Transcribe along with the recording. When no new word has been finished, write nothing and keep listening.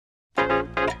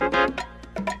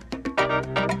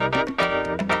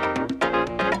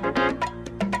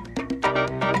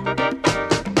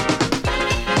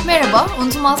Merhaba,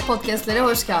 Unutulmaz Podcast'lere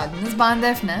hoş geldiniz. Ben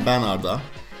Defne. Ben Arda.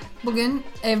 Bugün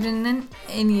evrenin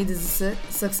en iyi dizisi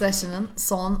Succession'ın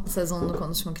son sezonunu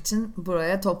konuşmak için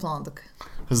buraya toplandık.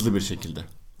 Hızlı bir şekilde.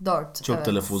 4. Çok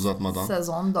da lafı uzatmadan.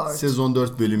 Sezon 4. Sezon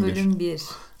 4 bölüm 1. Bölüm 1.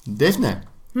 Defne,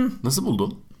 nasıl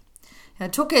buldun?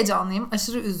 Ya çok heyecanlıyım,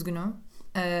 aşırı üzgünüm.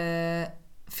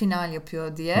 Final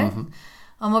yapıyor diye. Hı.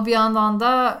 Ama bir yandan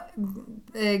da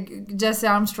Jesse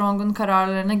Armstrong'un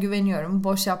kararlarına güveniyorum.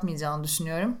 Boş yapmayacağını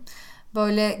düşünüyorum.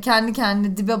 Böyle kendi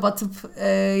kendine dibe batıp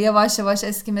yavaş yavaş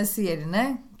eskimesi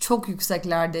yerine çok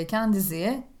yükseklerdeyken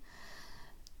diziyi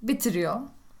bitiriyor.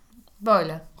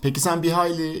 Böyle. Peki sen bir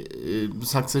hayli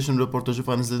Succession röportajı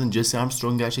falan izledin. Jesse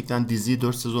Armstrong gerçekten diziyi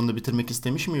 4 sezonda bitirmek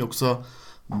istemiş mi, yoksa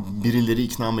birileri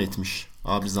ikna mı etmiş?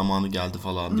 Abi zamanı geldi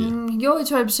falan diye. Yok,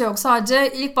 hiç öyle bir şey yok.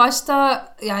 Sadece ilk başta,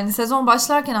 yani sezon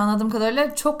başlarken anladığım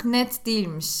kadarıyla çok net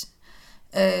değilmiş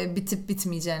bitip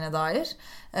bitmeyeceğine dair.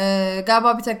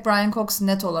 Galiba bir tek Brian Cox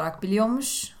net olarak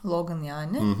biliyormuş. Logan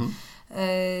yani.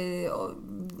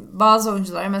 Bazı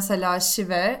oyuncular, mesela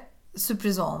Shive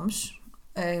sürpriz olmuş.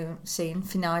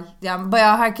 Final. Yani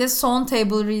bayağı herkes son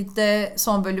Table Read'de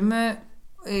son bölümü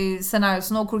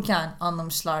senaryosunu okurken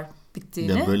anlamışlar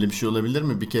bittiğini. Ya böyle bir şey olabilir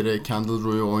mi? Bir kere Kendall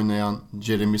Roy'u oynayan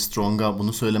Jeremy Strong'a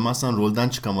bunu söylemezsen rolden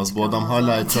çıkamaz. Bu adam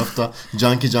hala etrafta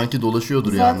junkie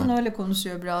dolaşıyordur zaten yani. Zaten öyle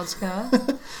konuşuyor birazcık ha.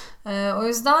 O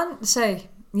yüzden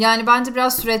yani bence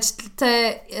biraz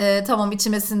süreçte tamam,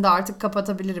 içimesini de artık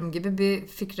kapatabilirim gibi bir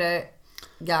fikre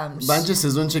gelmiş. Bence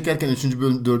sezonu çekerken 3.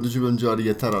 bölüm 4. bölüm civarı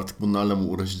yeter artık, bunlarla mı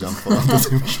uğraşacağım falan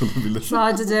da demiş olabilir.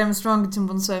 Sadece Jeremy Strong için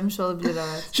bunu söylemiş olabilir,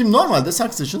 evet. Şimdi normalde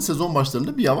Succession sezon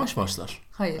başlarında bir yavaş başlar.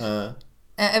 Hayır.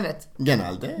 Evet.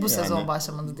 Genelde. Bu sezon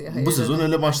başlamadı diye. Hayır, bu sezon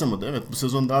öyle başlamadı. Evet, bu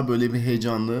sezon daha böyle bir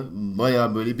heyecanlı,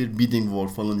 bayağı böyle bir bidding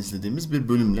war falan izlediğimiz bir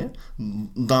bölümle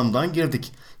damdan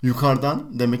girdik.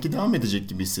 Yukarıdan demek ki devam edecek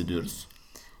gibi hissediyoruz.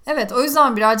 Evet, o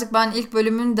yüzden birazcık ben ilk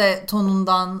bölümün de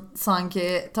tonundan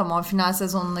sanki tamam final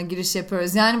sezonuna giriş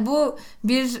yapıyoruz. Yani bu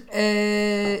bir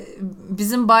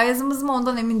bizim bias'ımız mı,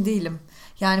 ondan emin değilim.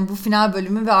 Yani bu final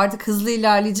bölümü ve artık hızlı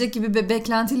ilerleyecek gibi bir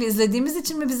beklentiyle izlediğimiz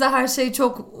için mi bize her şey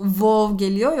çok wow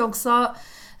geliyor, yoksa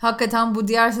hakikaten bu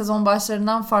diğer sezon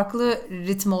başlarından farklı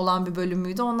ritmi olan bir bölüm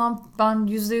müydü? Ondan ben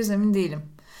 %100 emin değilim.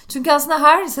 Çünkü aslında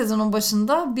her sezonun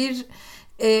başında bir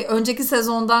önceki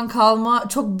sezondan kalma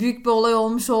çok büyük bir olay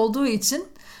olmuş olduğu için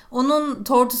onun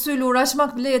tortusuyla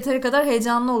uğraşmak bile yeteri kadar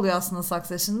heyecanlı oluyor aslında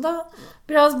Succession'da.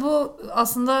 Biraz bu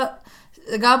aslında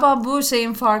galiba bu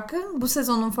şeyin farkı, bu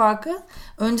sezonun farkı.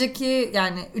 Önceki,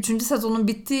 yani 3. sezonun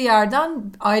bittiği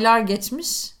yerden aylar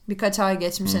geçmiş, birkaç ay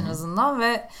geçmiş en azından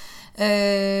ve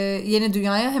yeni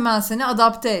dünyaya hemen seni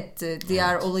adapte etti.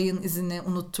 Diğer olayın izini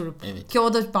unutturup. Evet. Ki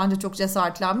o da bence çok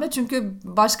cesaretlenme. Çünkü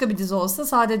başka bir dizi olsa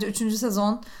sadece 3.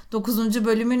 sezon 9.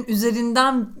 bölümün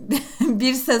üzerinden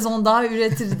bir sezon daha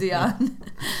üretirdi yani.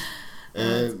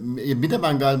 Evet. Bir de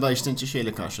ben galiba içten içe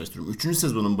şeyle karşılaştırıyorum. 3.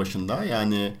 sezonun başında,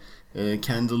 yani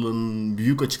Kendall'ın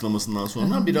büyük açıklamasından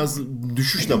sonra biraz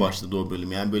düşüşle başladı o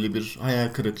bölüm. Yani böyle bir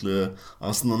hayal kırıklığı,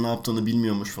 aslında ne yaptığını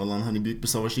bilmiyormuş falan, hani büyük bir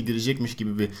savaşa girecekmiş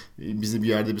gibi bizi bir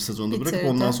yerde bir sezonda bırakıp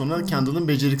ondan sonra Kendall'ın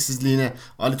beceriksizliğine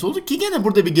alet olduk ki gene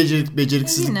burada bir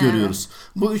beceriksizlik görüyoruz.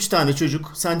 Bu 3 tane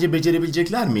çocuk sence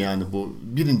becerebilecekler mi yani bu?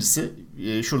 Birincisi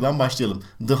şuradan başlayalım.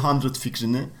 The 100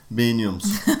 fikrini beğeniyor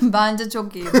musun? Bence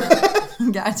çok iyi.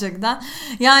 Gerçekten.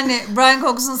 Yani Brian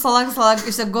Cox'un salak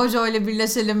işte koca ile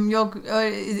birleşelim, yok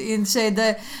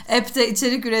app'te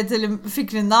içerik üretelim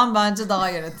fikrinden bence daha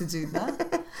yaratıcıydı.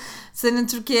 Senin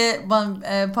Türkiye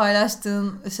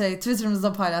paylaştığın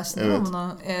Twitter'ımızda paylaştın değil mi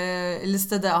bunu?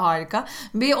 Listede harika.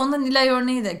 Bir ona Nilay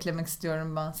örneği de eklemek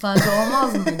istiyorum ben. Sence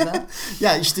olmaz mıydı?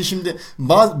 Ya işte şimdi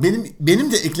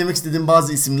benim de eklemek istediğim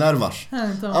bazı isimler var.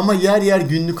 Evet, tamam. Ama yer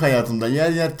günlük hayatımda,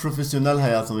 yer profesyonel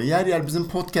hayatımda, yer bizim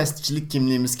podcastçilik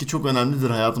kimliğimiz, ki çok önemlidir,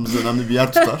 hayatımızda önemli bir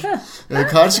yer tutar.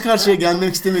 Karşı karşıya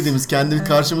gelmek istemediğimiz, kendimi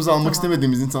karşımıza almak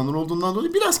istemediğimiz insanlar olduğundan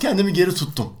dolayı biraz kendimi geri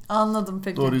tuttum. Anladım,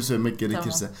 peki. Doğruyu söylemek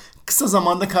gerekirse. Tamam. Kısa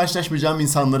zamanda karşılaşmayacağım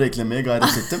insanları eklemeye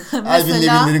gayret ettim. Elvin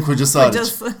Levin'lerin kocası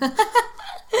hariç.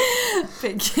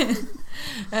 Peki.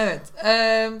 Evet.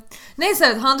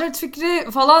 Neyse, 100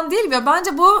 fikri falan değil ya.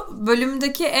 Bence bu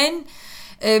bölümdeki en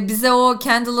bize o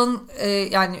Kendall'ın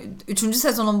yani 3.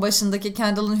 sezonun başındaki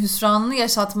Kendall'ın hüsranını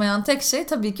yaşatmayan tek şey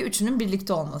tabii ki üçünün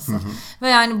birlikte olması. Ve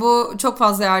yani bu çok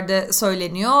fazla yerde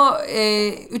söyleniyor.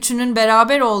 Üçünün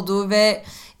beraber olduğu ve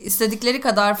istedikleri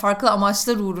kadar farklı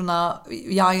amaçlar uğruna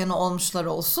yan yana olmuşlar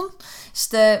olsun.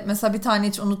 İşte mesela bir tane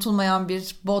hiç unutulmayan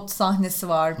bir bot sahnesi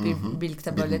var.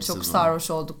 Birlikte böyle birinci çok sezon.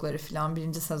 Sarhoş oldukları falan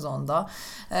birinci sezonda.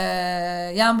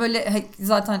 Yani böyle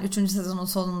zaten 3. sezonun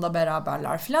sonunda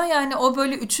beraberler falan. Yani o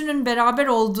böyle üçünün beraber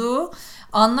olduğu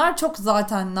anlar çok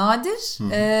zaten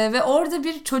nadir. Ve orada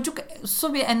bir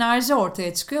çocuksu bir enerji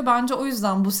ortaya çıkıyor. Bence o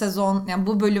yüzden bu sezon, yani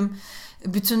bu bölüm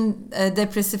bütün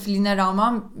depresifliğine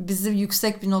rağmen bizi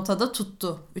yüksek bir notada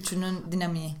tuttu. Üçünün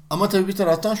dinamiği. Ama tabii bir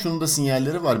taraftan şunun da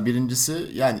sinyalleri var.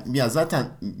 Birincisi yani ya zaten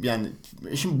yani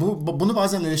şimdi bunu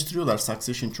bazen eleştiriyorlar.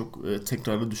 Succession çok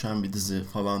tekrarlı düşen bir dizi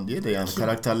falan diye de yani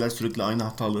karakterler sürekli aynı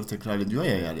hataları tekrar ediyor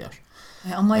ya yer yer.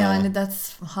 Ama yani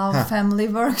that's how family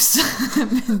works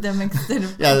demek isterim.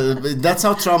 Yani that's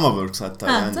how trauma works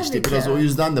hatta. Yani işte biraz o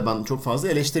yüzden de ben çok fazla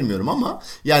eleştirmiyorum ama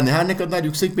yani her ne kadar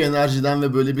yüksek bir enerjiden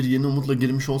ve böyle bir yeni umutla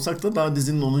girmiş olsak da daha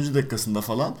dizinin 10. dakikasında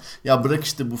falan ya bırak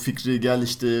işte bu fikri, gel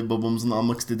işte babamızın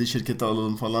almak istediği şirketi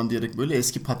alalım falan diyerek böyle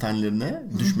eski paternlerine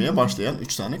düşmeye başlayan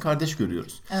 3 tane kardeş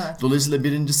görüyoruz. Evet. Dolayısıyla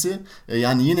birincisi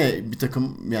yani yine bir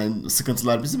takım yani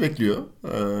sıkıntılar bizi bekliyor.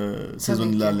 Sezon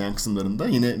ilerleyen kısımlarında.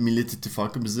 Yine Millet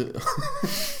İttifakı bizi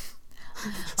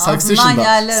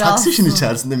Succession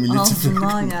içerisinde Millet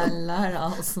İttifakı'ndan yerler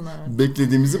alsın. Evet.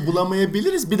 Beklediğimizi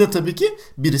bulamayabiliriz. Bir de tabii ki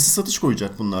birisi satış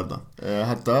koyacak bunlardan.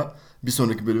 Hatta bir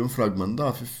sonraki bölümün fragmanında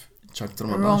hafif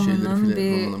çaktırmadan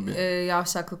Roman'ın bir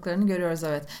yavşaklıklarını görüyoruz,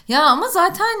 evet. Ya ama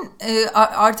zaten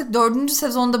artık 4.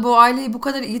 sezonda bu aileyi bu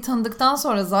kadar iyi tanıdıktan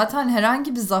sonra zaten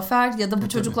herhangi bir zafer ya da bu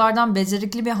çocuklardan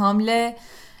becerikli bir hamle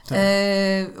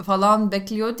falan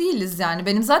bekliyor değiliz yani.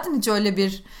 Benim zaten hiç öyle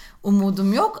bir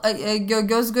umudum yok.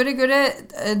 Göz göre göre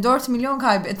 4 milyon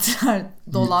kaybettiler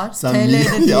dolar. Sen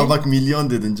milyon, ya bak milyon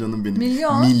dedin canım benim.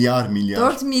 Milyar.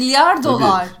 4 milyar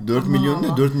dolar. Tabii, 4 milyon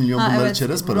ne? 4 milyon bunlar evet,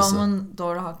 çerez parası. Roman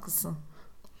doğru, haklısın.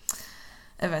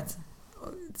 Evet.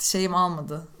 Şeyim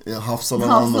almadı.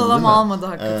 Hafsalam almadı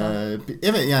hakikaten.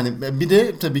 Evet yani bir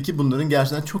de tabii ki bunların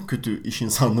gerçekten çok kötü iş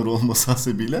insanları olması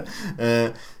hasebiyle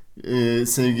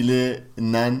sevgili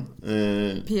Nan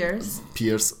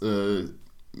Pierce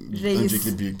Reis.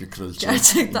 Öncelikle büyük bir kraliçe.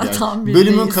 Gerçekten yani, tam bir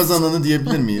bölümün reis. kazananı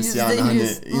diyebilir miyiz? Yani hani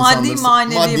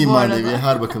maddi manevi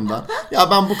her bakımdan.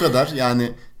 Ya ben bu kadar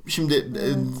yani şimdi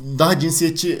daha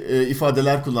cinsiyetçi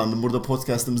ifadeler kullandım. Burada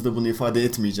podcast'ımızda bunu ifade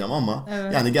etmeyeceğim ama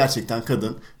yani gerçekten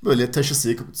kadın böyle taşı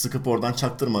sıkıp oradan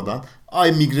çaktırmadan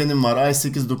ay migrenim var, ay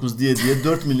 8-9 diye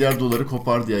 4 milyar doları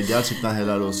kopardı ya. Gerçekten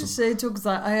helal olsun. Çok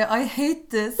güzel. I hate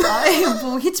this.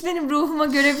 Bu hiç benim ruhuma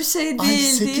göre bir şey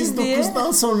değil. Ay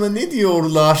 8-9'dan sonra ne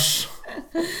diyorlar?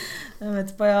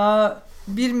 Evet, bayağı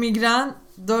bir migren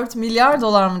 4 milyar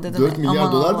dolar mı dedim? 4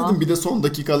 milyar dolar dedim. Bir de son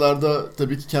dakikalarda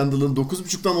tabii ki Kendall'ın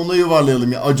 9.5'tan 10'a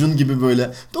yuvarlayalım ya. Acun gibi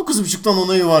böyle 9.5'tan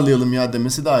 10'a yuvarlayalım ya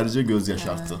demesi de ayrıca göz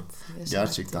yaşarttı. Evet,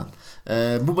 gerçekten.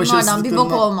 Bu bunlardan bir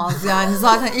bok olmaz yani.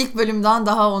 Zaten ilk bölümden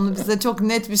daha onu bize çok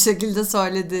net bir şekilde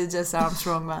söyledi Jesse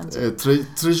Armstrong bence.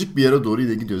 Trajik bir yere doğru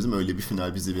yine gidiyoruz değil mi? Öyle bir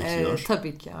final bizi bekliyor.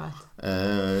 Tabii ki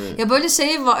evet. Ya böyle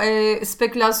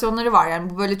spekülasyonları var yani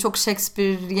bu böyle çok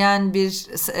Shakespearean bir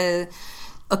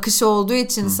akışı olduğu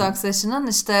için Succession'ın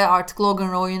işte artık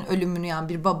Logan Roy'un ölümünü, yani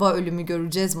bir baba ölümü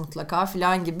göreceğiz mutlaka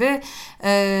filan gibi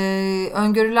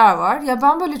öngörüler var. Ya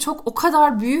ben böyle çok o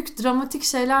kadar büyük dramatik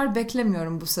şeyler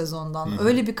beklemiyorum bu sezondan.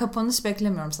 Öyle bir kapanış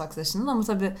beklemiyorum Succession'ın ama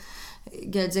tabii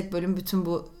gelecek bölüm bütün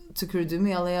bu tükürdüğümü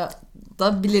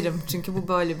yalayabilirim. Çünkü bu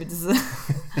böyle bir dizi.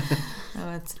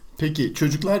 Evet. Peki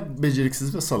çocuklar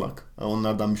beceriksiz ve salak.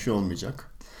 Onlardan bir şey olmayacak.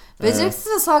 Beceriksiz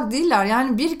ve salak değiller.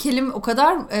 Yani bir kelime o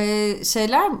kadar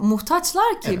şeyler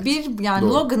muhtaçlar ki yani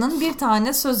doğru. Logan'ın bir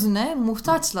tane sözüne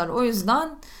muhtaçlar. O yüzden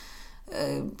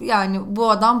yani bu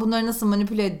adam bunları nasıl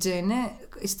manipüle edeceğini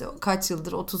işte kaç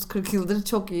yıldır 30-40 yıldır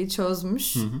çok iyi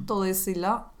çözmüş.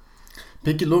 Dolayısıyla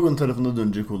peki Logan tarafına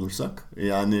dönecek olursak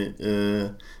yani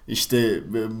işte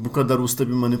bu kadar usta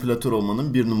bir manipülatör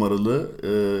olmanın bir numaralı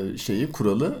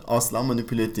kuralı asla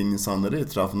manipüle ettiğin insanları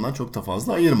etrafından çok da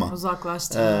fazla ayırma.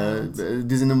 Uzaklaştırma.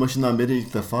 Dizinin başından beri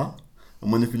ilk defa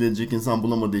manipüle edecek insan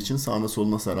bulamadığı için sağına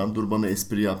soluna saran, dur bana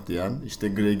espri yap diyen, işte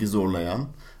Greg'i zorlayan,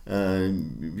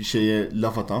 bir şeye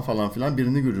laf atan falan filan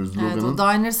birini görüyoruz. Evet, Logan'ın... o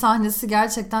diner sahnesi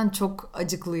gerçekten çok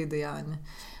acıklıydı yani.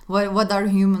 What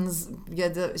are humans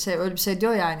ya da öyle bir şey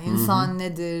diyor yani insan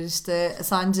nedir işte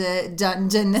sence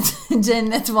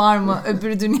cennet var mı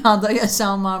öbür dünyada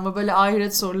yaşam var mı böyle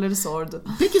ahiret soruları sordu.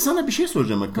 Peki sana bir şey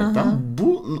soracağım hakikaten.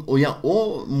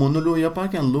 O monoloğu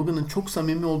yaparken Logan'ın çok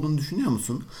samimi olduğunu düşünüyor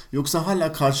musun? Yoksa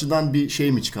hala karşıdan bir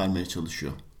şey mi çıkarmaya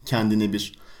çalışıyor? Kendine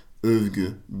bir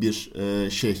övgü, bir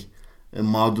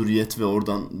mağduriyet ve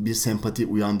oradan bir sempati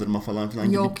uyandırma falan filan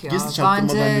gibi. Yok ya, gizli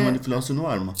çaktırmadan bence... bir manipülasyonu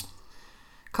var mı?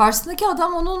 Karşısındaki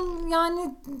adam onun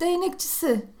yani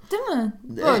değnekçisi. Değil mi?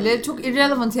 Böyle çok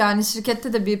irrelevant yani,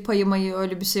 şirkette de bir payı mayı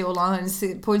öyle bir şey olan,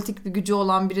 hani politik bir gücü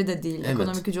olan biri de değil, evet.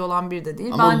 Ekonomik gücü olan biri de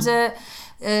değil. Ama bence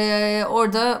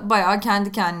orada bayağı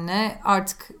kendi kendine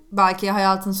artık belki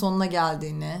hayatın sonuna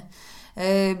geldiğini,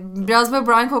 biraz böyle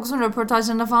Brian Cox'un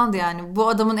röportajlarında falandı yani. Bu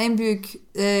adamın en büyük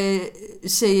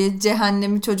şeyi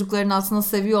cehennemi çocukların aslında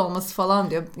seviyor olması falan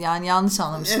diyor. Yani yanlış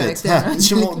anlamış. Evet.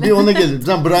 Şimdi bir ona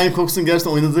gelelim. Brian Cox'un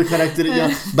gerçekten oynadığı karakteri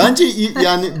ya bence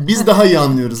yani biz daha iyi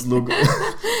anlıyoruz Logan.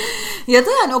 Ya da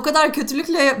yani o kadar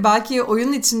kötülükle belki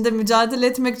oyun içinde mücadele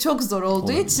etmek çok zor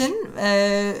olduğu için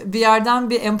bir yerden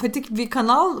bir empatik bir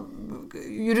kanal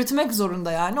yürütmek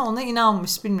zorunda yani. Ona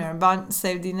inanmış, bilmiyorum. Ben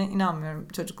sevdiğine inanmıyorum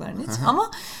çocukların hiç.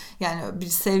 Ama yani bir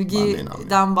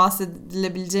sevgiden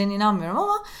bahsedilebileceğine inanmıyorum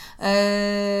ama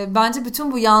bence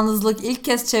bütün bu yalnızlık, ilk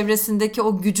kez çevresindeki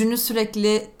o gücünü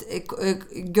sürekli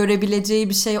görebileceği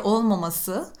bir şey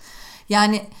olmaması.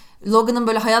 Yani Logan'ın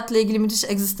böyle hayatla ilgili müthiş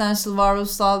existential,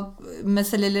 varoluşsal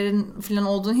meselelerin falan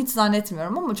olduğunu hiç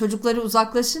zannetmiyorum ama çocukları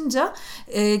uzaklaşınca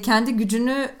kendi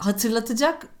gücünü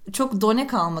hatırlatacak çok done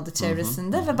kalmadı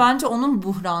çevresinde ve bence onun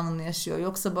buhranını yaşıyor.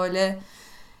 Yoksa böyle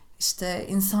işte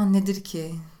insan nedir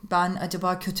ki, ben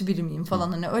acaba kötü biri miyim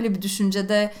falan, hani öyle bir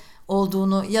düşüncede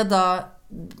olduğunu ya da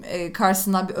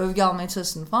karşısından bir övgü almaya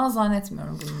çalıştığını falan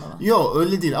zannetmiyorum bununla. Yok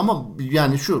öyle değil ama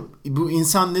yani bu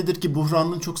insan nedir ki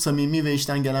buhranın çok samimi ve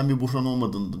içten gelen bir buhran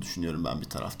olmadığını da düşünüyorum ben bir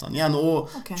taraftan. Yani o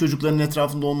çocukların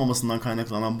etrafında olmamasından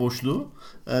kaynaklanan boşluğu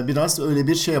biraz öyle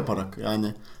bir şey yaparak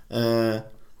yani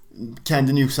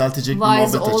kendini yükseltecek bir muhabbet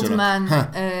açarak. Wise old man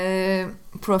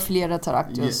profili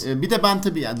yaratarak diyorsun. Bir de ben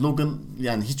tabii yani Logan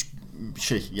yani hiç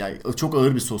yani çok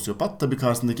ağır bir sosyopat. Tabii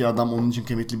karşısındaki adam onun için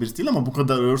kıymetli birisi değil ama bu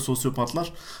kadar ağır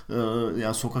sosyopatlar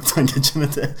yani sokaktan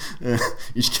geçene de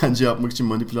işkence yapmak için,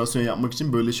 manipülasyon yapmak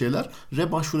için böyle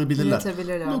şeylere başvurabilirler.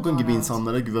 Logan gibi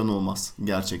insanlara güven olmaz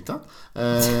gerçekten.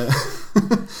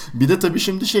 Bir de tabii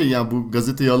şimdi yani bu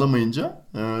gazeteyi alamayınca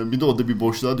bir de o da bir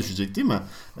boşluğa düşecek değil mi?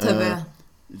 Tabii.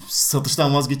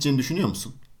 Satıştan vazgeçeceğini düşünüyor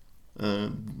musun?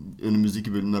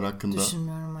 Önümüzdeki bölümler hakkında.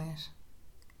 Düşünmüyorum, hayır.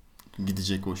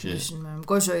 Gidecek o şeye. Düşünmüyorum.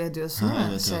 Gojo'ya diyorsun değil mi?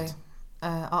 Evet, evet.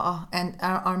 And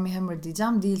Armie Hammer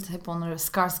diyeceğim. Değil, hep onları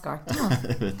Skarsgård değil mi?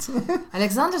 Evet.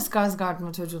 Alexander Skarsgård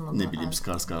mı çocuğun adı? Ne bileyim,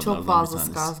 Skarsgård'lardan çok fazla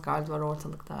Skarsgård var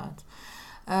ortalıkta, evet.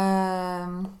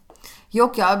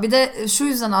 Yok ya, bir de şu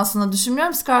yüzden aslında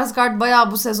düşünmüyorum. Skarsgård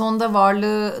bayağı bu sezonda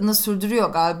varlığını sürdürüyor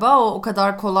galiba. O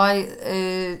kadar kolay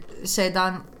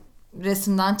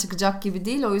resimden çıkacak gibi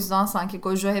değil. O yüzden sanki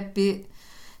Gojo hep bir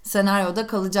senaryoda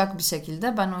kalacak bir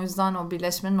şekilde. Ben o yüzden o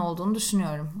birleşmenin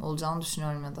olacağını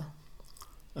düşünüyorum ya da.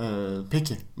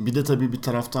 Peki. Bir de tabii bir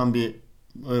taraftan bir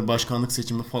başkanlık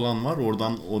seçimi falan var.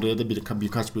 Oradan oraya da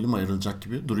birkaç bölüm ayrılacak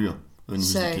gibi duruyor.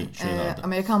 Önümüzdeki şeylerde.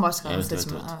 Amerikan başkanlık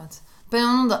seçimi. Evet. Ben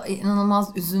onun da inanılmaz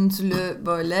üzüntülü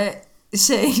böyle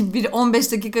bir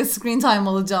 15 dakika screen time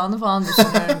alacağını falan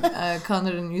düşünüyorum.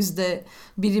 Connor'ın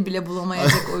 %1'i bile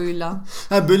bulamayacak oyuyla.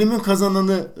 Bölümün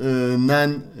kazananı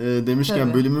Nen demişken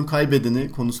tabii. Bölümün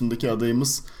kaybedeni konusundaki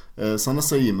adayımız sana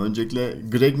sayayım. Öncelikle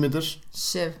Greg midir?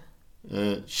 Shiv.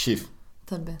 Shiv.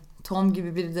 Tabii. Tom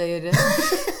gibi bir değeri.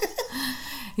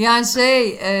 Yani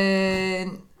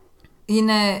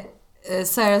yine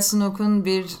Sarah Snook'un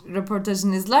bir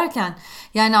röportajını izlerken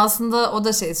yani aslında o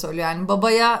da söylüyor yani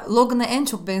babaya, Logan'a en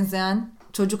çok benzeyen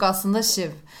çocuk aslında Shiv.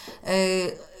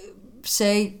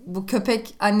 Bu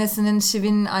köpek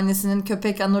Shiv'in annesinin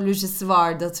köpek analojisi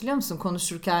vardı, hatırlıyor musun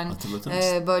konuşurken?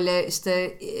 Böyle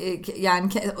yani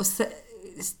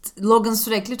Logan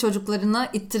sürekli çocuklarına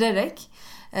ittirerek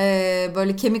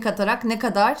böyle kemik atarak ne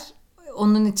kadar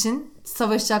onun için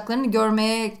savaşacaklarını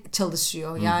görmeye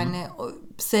çalışıyor. Yani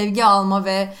sevgi alma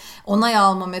ve onay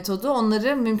alma metodu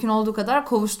onları mümkün olduğu kadar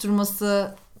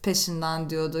kovuşturması peşinden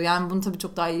diyordu. Yani bunu tabii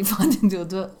çok daha iyi ifade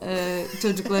ediyordu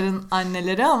çocukların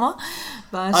anneleri ama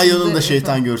ben onun da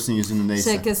şeytan görsün yüzünü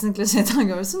neyse. Kesinlikle şeytan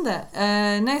görsün de.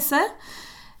 Neyse.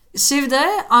 Shiv de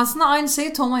aslında aynı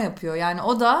şeyi Tom'a yapıyor. Yani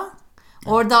o da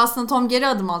orada aslında Tom geri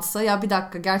adım atsa, ya bir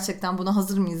dakika gerçekten buna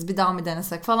hazır mıyız, bir daha mı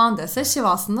denesek falan dese, Shiv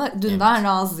aslında dünden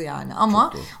razı yani.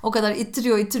 Ama o kadar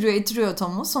ittiriyor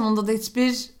Tom'u. Sonunda da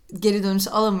hiçbir geri dönüş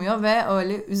alamıyor ve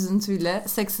öyle üzüntüyle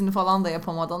seksini falan da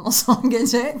yapamadan o son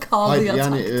gece kaldı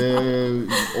yatakta. Yani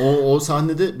o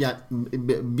sahnede yani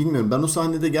bilmiyorum, ben o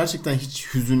sahnede gerçekten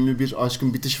hiç hüzünlü bir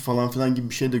aşkın bitişi falan filan gibi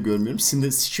bir şey de görmüyorum.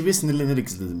 Şive sinirlenerek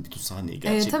izledim bütün sahneyi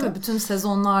gerçekten. Tabii bütün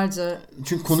sezonlarca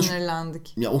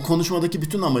sinirlendik. Ya o konuşmadaki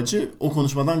bütün amacı o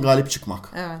konuşmadan galip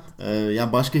çıkmak. Evet.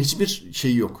 Yani başka hiçbir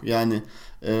şey yok. Yani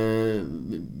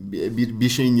bir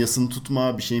şeyin yasını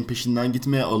tutma, bir şeyin peşinden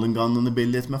gitme, alınganlığını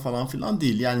belli etme falan filan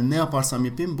değil. Yani ne yaparsam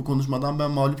yapayım bu konuşmadan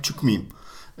ben mağlup çıkmayayım.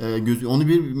 Onu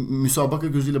bir müsabaka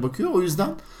gözüyle bakıyor. O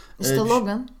yüzden İşte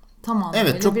Logan tamam.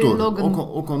 Evet, çok doğru. Logan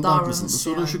O konuda haklısın.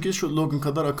 Sorun yani. şu ki şu Logan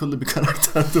kadar akıllı bir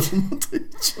karakter de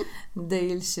olmadığı için.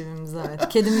 Değil Şivimiz, evet.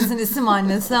 Kedimizin isim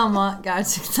annesi ama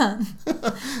gerçekten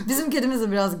bizim kedimiz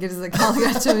de biraz gerizekalı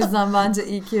gerçi, o yüzden bence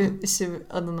iyi ki Şiv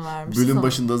adını vermiş. Bölüm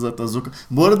başında zaten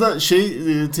Bu arada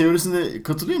teorisine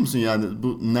katılıyor musun yani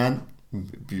bu Nan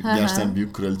gerçekten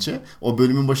büyük kraliçe. O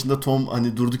bölümün başında Tom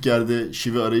hani durduk yerde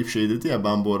Shiv'i arayıp şey dedi ya,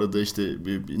 ben bu arada işte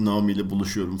Naomi ile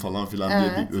buluşuyorum falan filan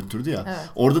diye bir öttürdü ya. Evet.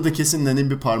 Orada da kesin Nan'in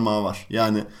bir parmağı var.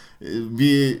 Yani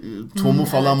bir Tom'u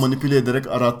falan manipüle ederek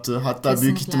arattı. Hatta kesinlikle.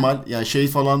 Büyük ihtimal yani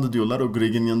falan da diyorlar. O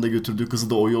Greg'in yanında götürdüğü kızı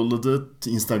da o yolladı.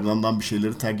 Instagram'dan bir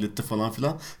şeyleri tagletti falan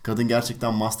filan. Kadın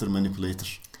gerçekten master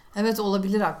manipulator. Evet,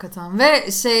 olabilir hakikaten. Ve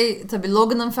tabii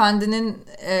Logan'ın Fendi'nin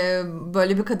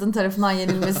böyle bir kadın tarafından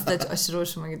yenilmesi de aşırı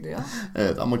hoşuma gidiyor.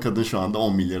 Evet, ama kadın şu anda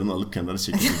 10 milyarını alıp kenara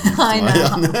çekiyor. Aynen.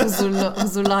 Yani.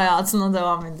 Huzurlu hayatına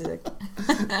devam edecek.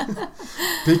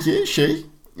 Peki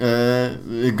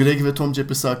Greg ve Tom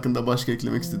cephesi hakkında başka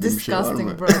eklemek istediğin bir şey var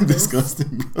mı?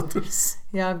 Disgusting Brothers.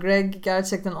 Ya Greg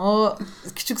gerçekten o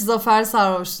küçük zafer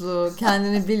sarhoşluğu,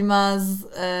 kendini bilmez,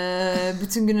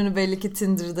 bütün gününü belli ki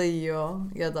Tinder'da yiyor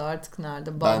ya da artık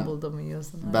nerede, Bumble'da mı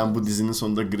yiyorsun? Ben bu dizinin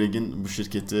sonunda Greg'in bu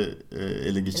şirketi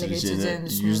ele geçireceğine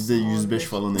 %105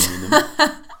 falan eminim.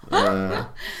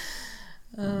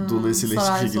 Dolayısıyla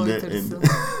hiçbir şekilde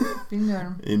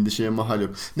bilmiyorum. Endişeye mahal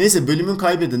yok. Neyse, bölümün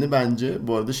kaybedeni bence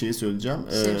bu arada söyleyeceğim.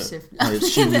 Şef. Hayır,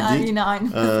 şimdi değil. Yine aynı.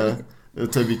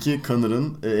 Tabii ki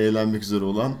Connor'ın evlenmek üzere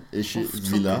olan eşi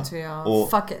Vila. Çok kötü ya. O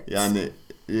Fuck it. yani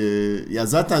ya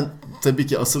zaten tabii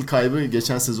ki asıl kaybı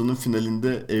geçen sezonun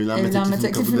finalinde evlenme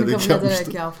teklifini kabul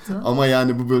ederek yaptı. Ama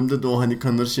yani bu bölümde de o hani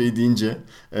Connor deyince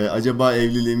acaba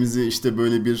evliliğimizi işte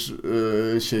böyle bir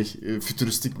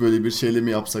fütüristik böyle bir şeyle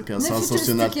mi yapsak yani,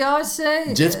 sansasyonel. Ne fütüristik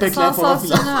ya jetpack'ler falan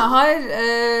filan. Hayır,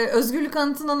 özgürlük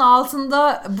anıtının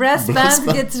altında brass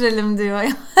band getirelim diyor.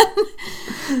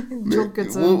 Çok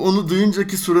kötü. Onu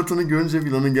duyuncaki suratını görünce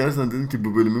Vila'nın gerçekten dedim ki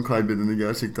bu bölümün kaybedeni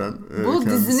gerçekten bu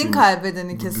dizinin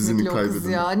kaybedeni kesinlikle o kız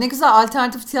ya. Ne güzel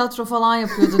alternatif tiyatro falan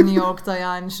yapıyordu New York'ta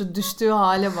yani. Şu düştüğü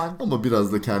hale bak. Ama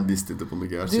biraz da kendi istedi bunu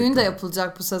gerçekten. Düğün de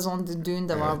yapılacak bu sezon. Düğün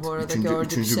de var bu arada,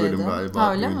 gördük şeyde. 3. bölüm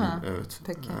galiba. Öyle mi? Evet.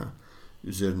 Peki.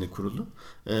 Üzerine kurulu.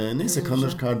 Neyse,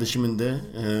 Connor kardeşimin de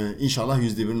inşallah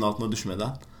 %1'in altına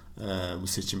düşmeden bu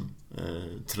seçim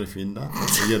trafiğinden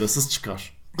yarasız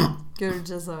çıkar.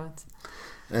 Göreceğiz, evet.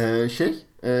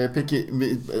 Peki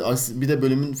bir de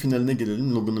bölümün finaline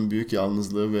gelelim. Logan'ın büyük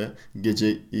yalnızlığı ve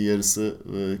gece yarısı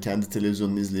kendi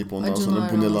televizyonunu izleyip ondan Acun sonra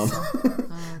bu ne lan evet.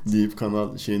 deyip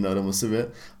kanal araması ve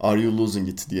 "Are you losing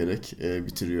it?" diyerek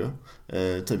bitiriyor.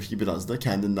 Tabii ki biraz da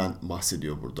kendinden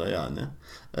bahsediyor burada yani.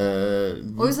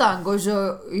 O yüzden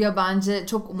Gojo'ya bence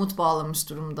çok umut bağlamış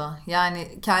durumda. Yani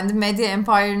kendi medya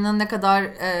empire'ının ne kadar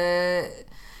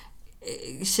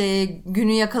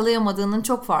günü yakalayamadığının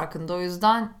çok farkında. O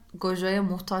yüzden Gojo'ya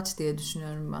muhtaç diye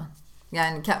düşünüyorum ben.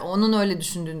 Yani onun öyle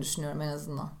düşündüğünü düşünüyorum en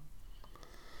azından.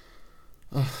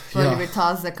 Böyle bir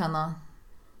taze kana.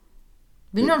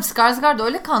 Bilmiyorum, Skarsgård da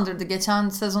öyle kandırdı. Geçen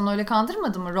sezon öyle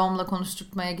kandırmadı mı? Rom'la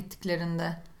konuşturmaya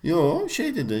gittiklerinde. Yo,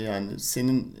 dedi yani,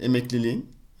 senin emekliliğin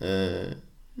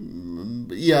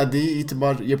iadeyi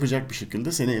itibar yapacak bir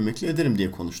şekilde seni emekli ederim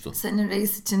diye konuştu. Senin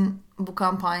reis için bu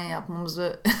kampanya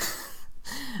yapmamızı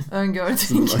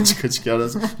öngördüğün gibi. Açık yerden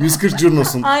 140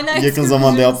 Curnos'un yakın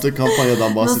zamanda yaptığı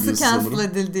kampanyadan bahsediyorsun sanırım. Nasıl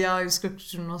cancel edildi ya 140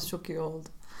 Curnos, çok iyi oldu.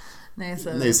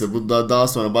 Neyse bu daha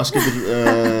sonra başka bir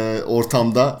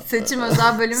ortamda seçim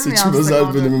özel bölümü mü yapsak? Seçim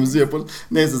özel bölümümüzü yapalım.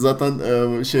 Neyse, zaten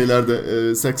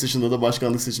Succession'da da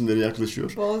başkanlık seçimleri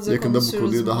yaklaşıyor. Yakında bu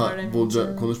konuyu daha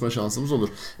bolca konuşma şansımız olur.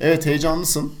 Evet,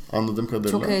 heyecanlısın anladığım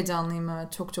kadarıyla. Çok heyecanlıyım,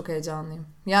 evet. Çok heyecanlıyım.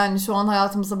 Yani şu an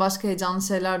hayatımızda başka heyecanlı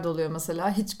şeyler de oluyor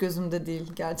mesela. Hiç gözümde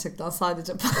değil gerçekten.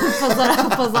 Sadece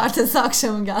pazartesi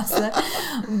akşamı gelse.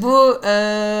 Bu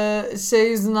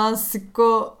yüzünden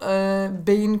Sikko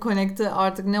beyin connect'i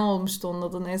artık ne olmuştu onun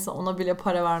adı, neyse, ona bile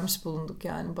para vermiş bulunduk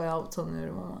yani. Bayağı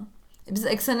utanıyorum ama. Biz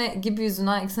Eksen'e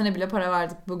yüzünden Eksen'e bile para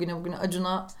verdik bugüne.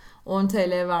 Acun'a 10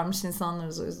 TL vermiş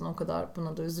insanlarız, o yüzden o kadar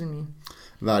buna da üzülmeyeyim.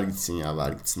 Ver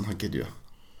gitsin, hak ediyor.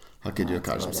 Hak ediyor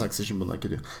kardeşim. Succession bunu hak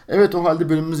ediyor. Evet, o halde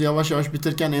bölümümüzü yavaş yavaş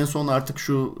bitirken en son artık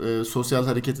şu sosyal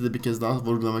hareketi de bir kez daha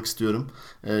vurgulamak istiyorum.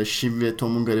 Shiv ve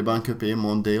Tom'un gariban köpeği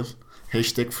Mondale.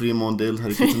 #Free Mondale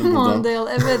hareketini buradan.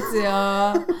 Mondale, evet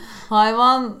ya.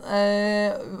 Hayvan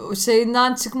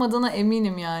şeyinden çıkmadığına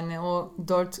eminim yani. O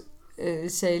 4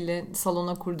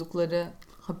 salona kurdukları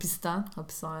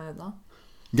hapishaneden.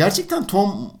 Gerçekten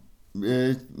Tom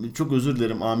çok özür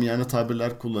dilerim amiyane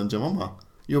tabirler kullanacağım ama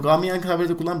yok amiyane tabirler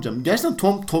de kullanmayacağım. Gerçekten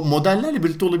Tom modellerle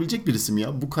birlikte olabilecek bir isim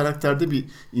ya. Bu karakterde bir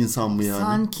insan mı yani?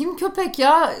 Sen kim köpek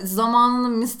ya?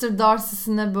 Zamanının Mr.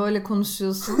 Darcy'sine böyle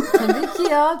konuşuyorsun. Tabii ki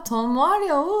ya. Tom var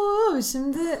ya.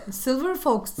 Şimdi Silver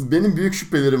Fox. Benim büyük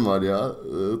şüphelerim var ya.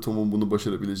 Tom'un bunu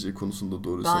başarabileceği konusunda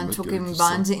doğru söylemek Ben çok gerekirse.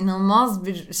 eminim. Bence inanılmaz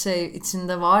bir şey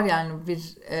içinde var yani bir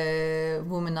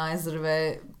womanizer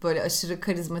ve böyle aşırı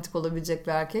karizmatik olabilecek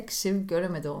bir erkek. Shiv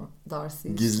göremedi o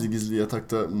Darcy'yi. Gizli gizli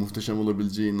yatakta muhteşem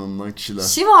olabileceği inanılan kişiler.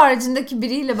 Shiv haricindeki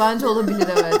biriyle bence olabilir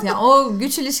evet. Yani o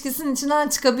güç ilişkisinin içinden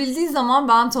çıkabildiği zaman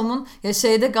ben Tom'un ya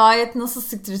şeyde gayet nasıl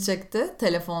siktiri çekti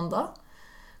telefonda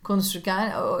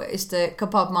konuşurken işte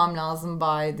kapatmam lazım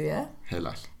bye diye.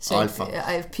 Helal. Alfa.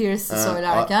 Pierce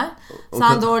söylerken. Sen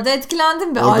kadar, de orada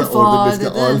etkilendin bir orada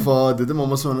dedin. Alfa dedim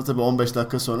ama sonra tabii 15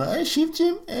 dakika sonra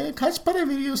Şivciğim kaç para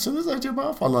veriyorsunuz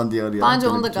acaba falan diye arıyor. Bence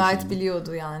onu da gayet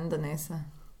biliyordu yani de neyse.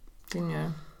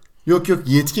 Bilmiyorum. Yok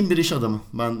yetkin bir iş adamı.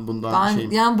 Ben bundan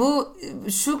şeyim. Yani bu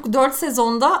şu 4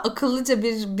 sezonda akıllıca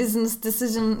bir business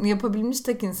decision yapabilmiş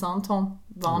tek insan Tom.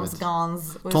 Evet. Guns.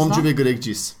 Tomcu ve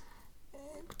Greg'ciyiz.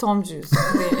 Tomcuyuz.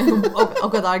 o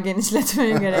kadar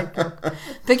genişletmeye gerek yok.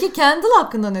 Peki Kendall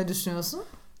hakkında ne düşünüyorsun?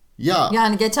 Ya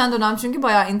yani geçen dönem çünkü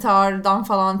bayağı intihardan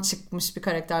falan çıkmış bir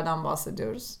karakterden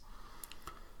bahsediyoruz.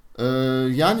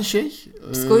 Yani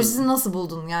psikolojisini nasıl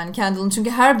buldun yani Kendall'ın? Çünkü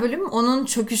her bölüm onun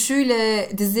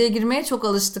çöküşüyle diziye girmeye çok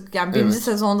alıştık. Yani birinci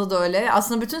sezonda da öyle.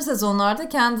 Aslında bütün sezonlarda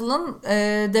Kendall'ın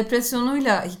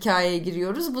depresyonuyla hikayeye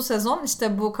giriyoruz. Bu sezon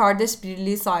işte bu kardeş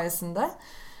birliği sayesinde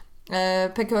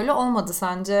pek öyle olmadı.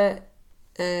 Sence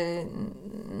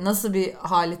nasıl bir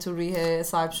hali Ruhiye'ye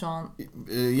sahip şu an?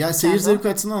 Yani seyir zevki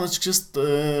açısından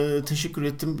açıkçası teşekkür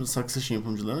ettim Succession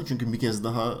yapımcılarına. Çünkü bir kez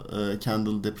daha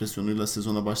Kendall depresyonuyla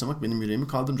sezona başlamak benim yüreğimi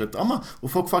kaldırmayacaktı. Ama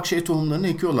ufak tohumlarını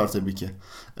ekiyorlar tabii ki.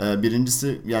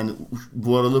 Birincisi yani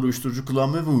bu aralar uyuşturucu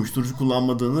kullanmıyor ve uyuşturucu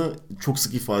kullanmadığını çok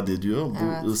sık ifade ediyor.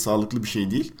 Bu sağlıklı bir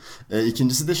şey değil.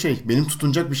 İkincisi de benim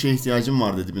tutunacak bir şeye ihtiyacım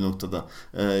var dedi bir noktada.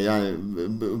 Yani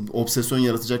obsesyon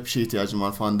yaratacak bir şeye ihtiyacım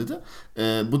var falan dedi.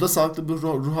 Bu da sağlıklı bir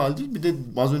ruh hali değil. Bir de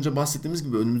az önce bahsettiğimiz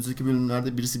gibi önümüzdeki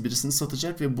bölümlerde birisi birisini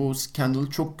satacak ve bu Kendall'ı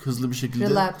çok hızlı bir şekilde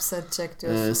relapse edecek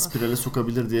diyorsun. Spirale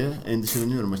sokabilir diye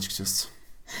endişeleniyorum açıkçası.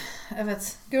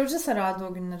 Evet. Göreceğiz herhalde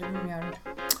o günleri bilmiyorum.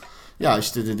 Ya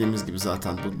işte dediğimiz gibi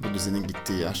zaten bu dizinin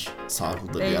gittiği yer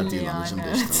sağlıklı bir yer değil anacığım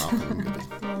da işte ne yapalım gibi.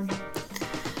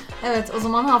 Evet o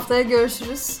zaman haftaya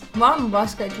görüşürüz. Var mı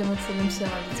başka eklemek istediğim bir şey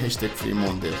var?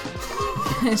 #FreeMonday.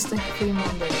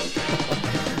 #FreeMonday.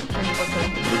 Hadi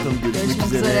bakalım. Görüşmek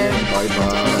üzere. Bye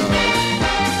bye.